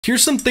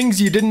Here's some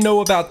things you didn't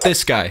know about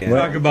this guy.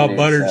 Talk about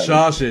buttered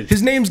sausage.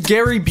 His name's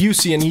Gary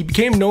Busey, and he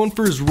became known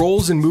for his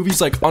roles in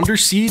movies like Under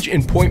Siege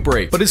and Point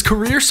Break. But his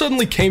career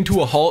suddenly came to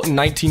a halt in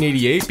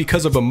 1988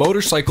 because of a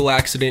motorcycle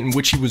accident in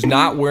which he was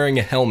not wearing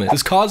a helmet.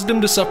 This caused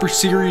him to suffer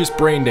serious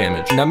brain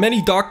damage. Now,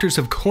 many doctors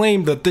have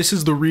claimed that this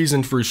is the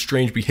reason for his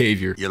strange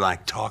behavior. You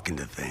like talking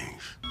to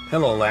things.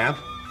 Hello, Lamp.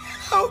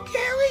 Hello,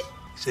 Gary.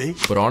 See?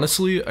 But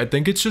honestly, I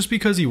think it's just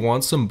because he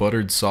wants some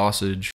buttered sausage.